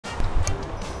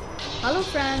Hello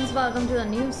friends, welcome to the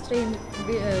new stream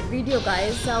video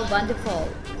guys. So wonderful.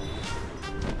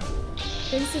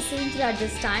 Princess Cynthia at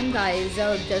this time guys,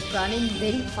 just running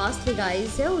very fastly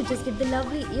guys. Just get the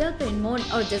lovely airplane mode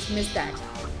or just miss that.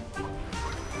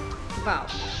 Wow.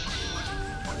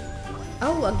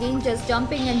 Oh, again just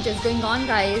jumping and just going on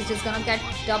guys, just gonna get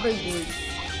double goals.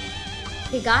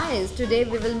 Hey guys, today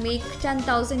we will make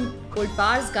 10,000 gold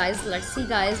bars guys. Let's see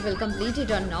guys, will complete it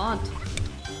or not.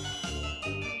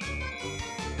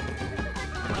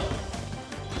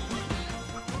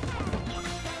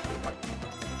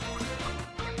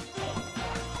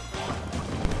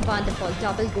 Wonderful,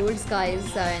 double golds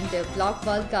guys and block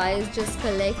world guys, just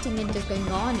collecting and just going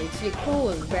on. It's really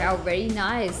cool. Wow, very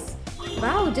nice.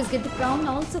 Wow, just get the crown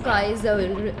also guys.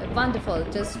 Wonderful,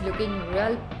 just looking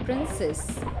real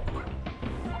princess.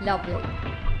 Lovely.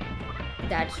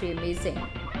 That's really amazing.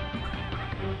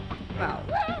 Wow.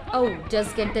 Oh,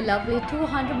 just get the lovely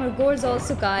 200 more golds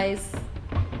also guys.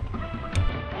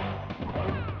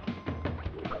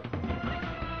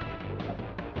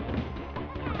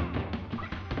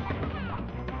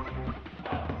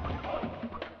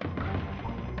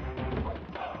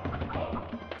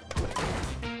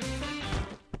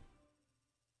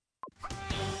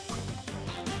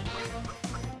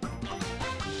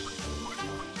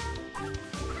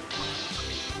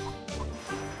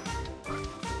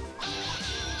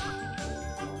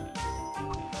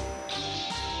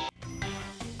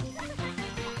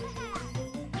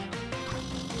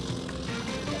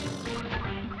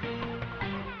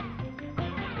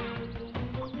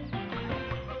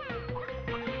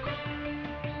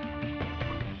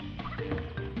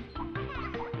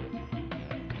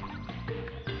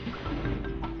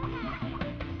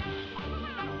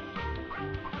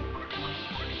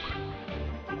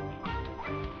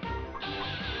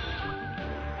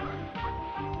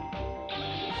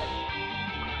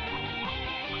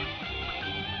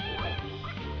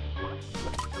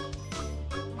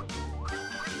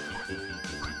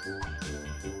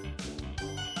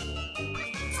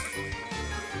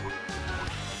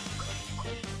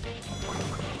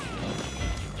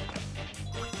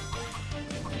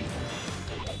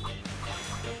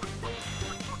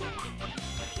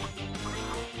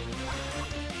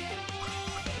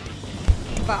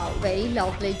 Wow, very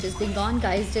lovely. Just being on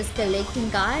guys, just collecting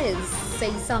guys.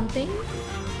 Say something.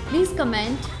 Please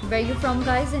comment where you from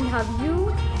guys and have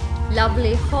you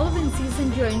lovely Halloween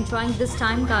season you're enjoying this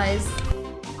time guys.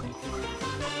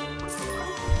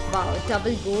 Wow,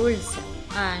 double golds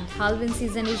and Halloween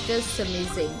season is just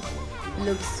amazing.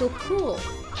 Looks so cool.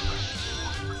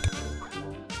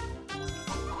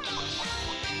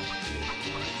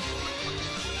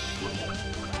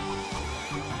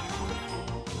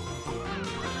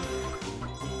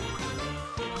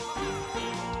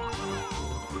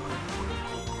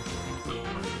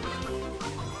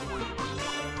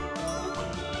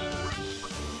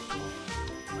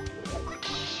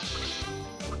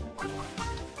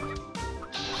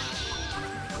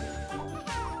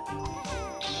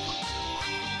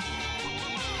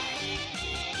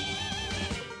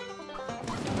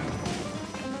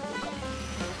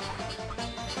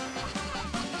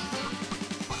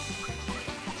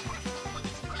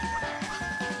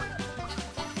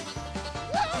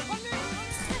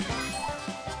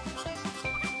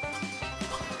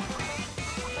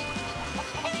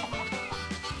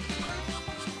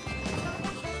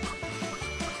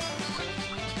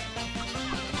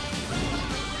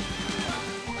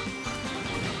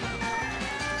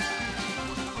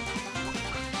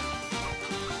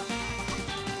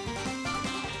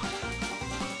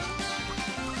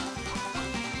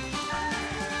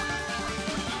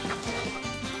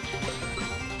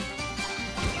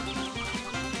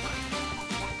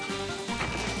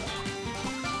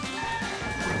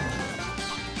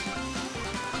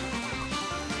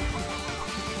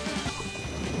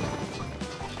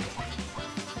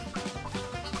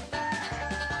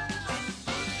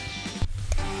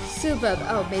 Superb,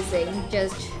 oh, amazing.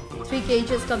 Just 3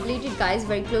 cages completed guys,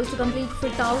 very close to complete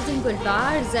 4,000 gold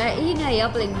bars in a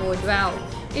airplane mode. Wow,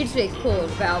 it's really cool.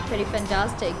 Wow, very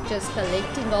fantastic. Just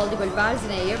collecting all the gold bars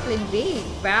in a airplane way.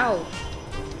 Wow.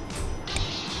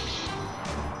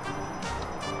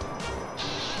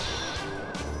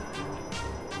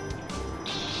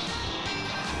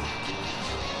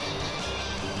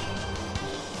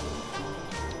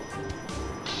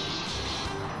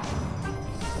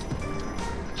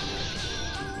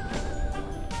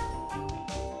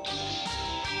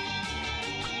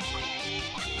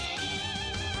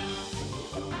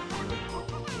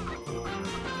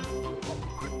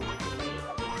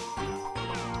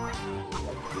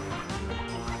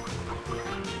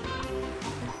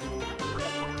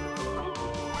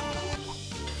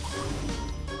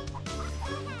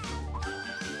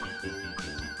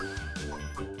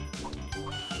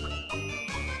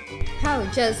 Wow,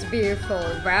 just beautiful.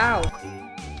 Wow.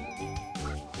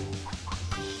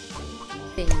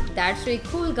 That's really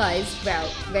cool, guys. Wow,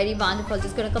 very wonderful.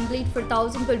 Just gonna complete for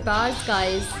 1000 gold bars,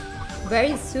 guys,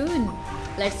 very soon.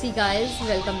 Let's see, guys,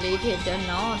 will complete it or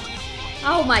not.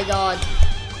 Oh my god.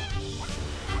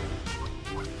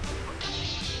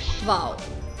 Wow.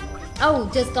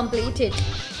 Oh, just completed.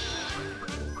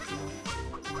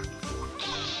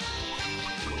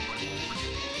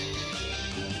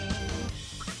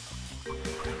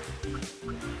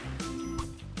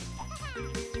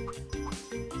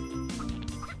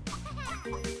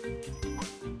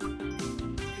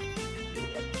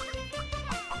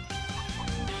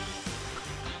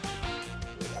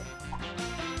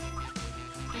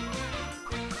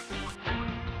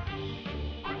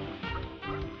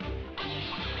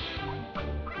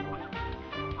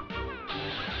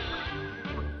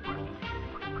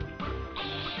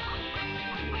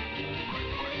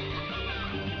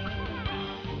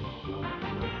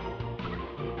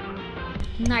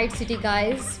 Night City,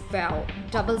 guys. Wow,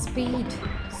 double speed.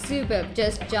 Superb.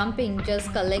 Just jumping,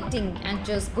 just collecting, and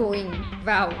just going.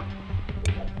 Wow.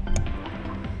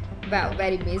 Wow,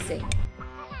 very amazing.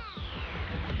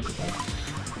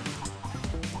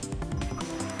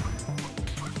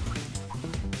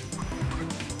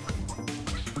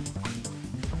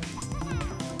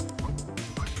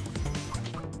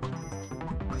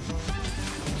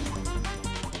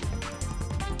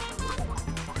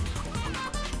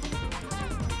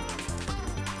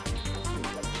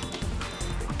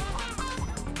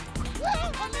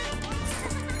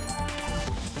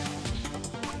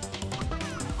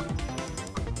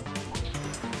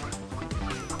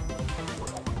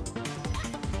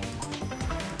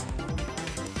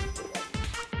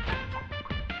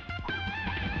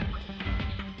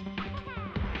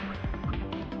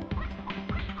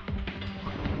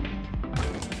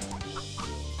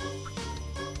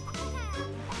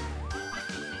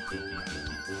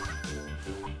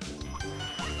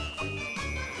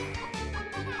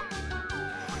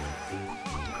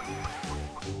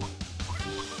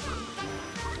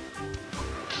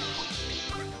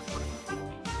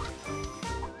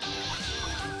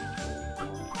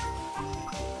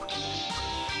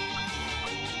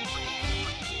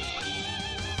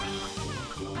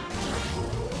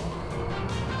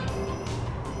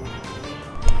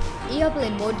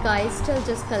 Airplane mode, guys, still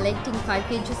just collecting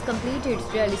 5k just completed.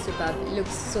 It's really superb. It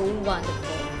looks so wonderful.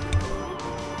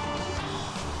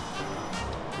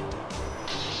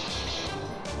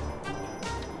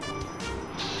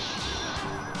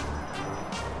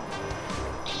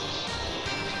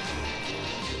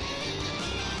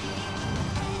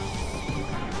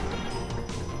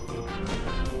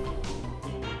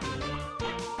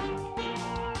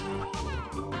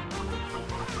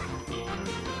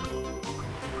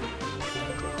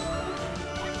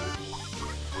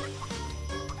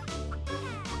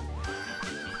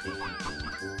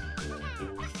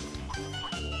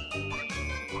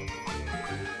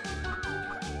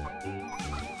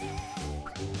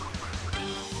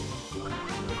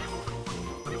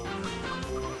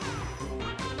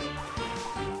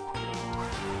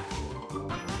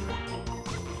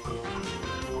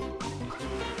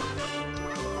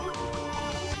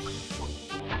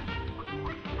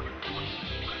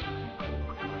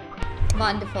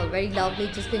 Wonderful, very lovely.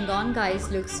 Just going on, guys.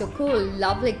 Looks so cool.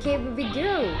 Lovely. Okay, here we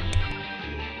go.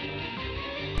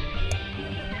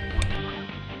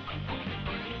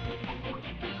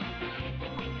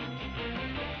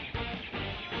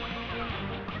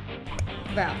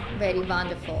 Wow, very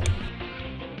wonderful.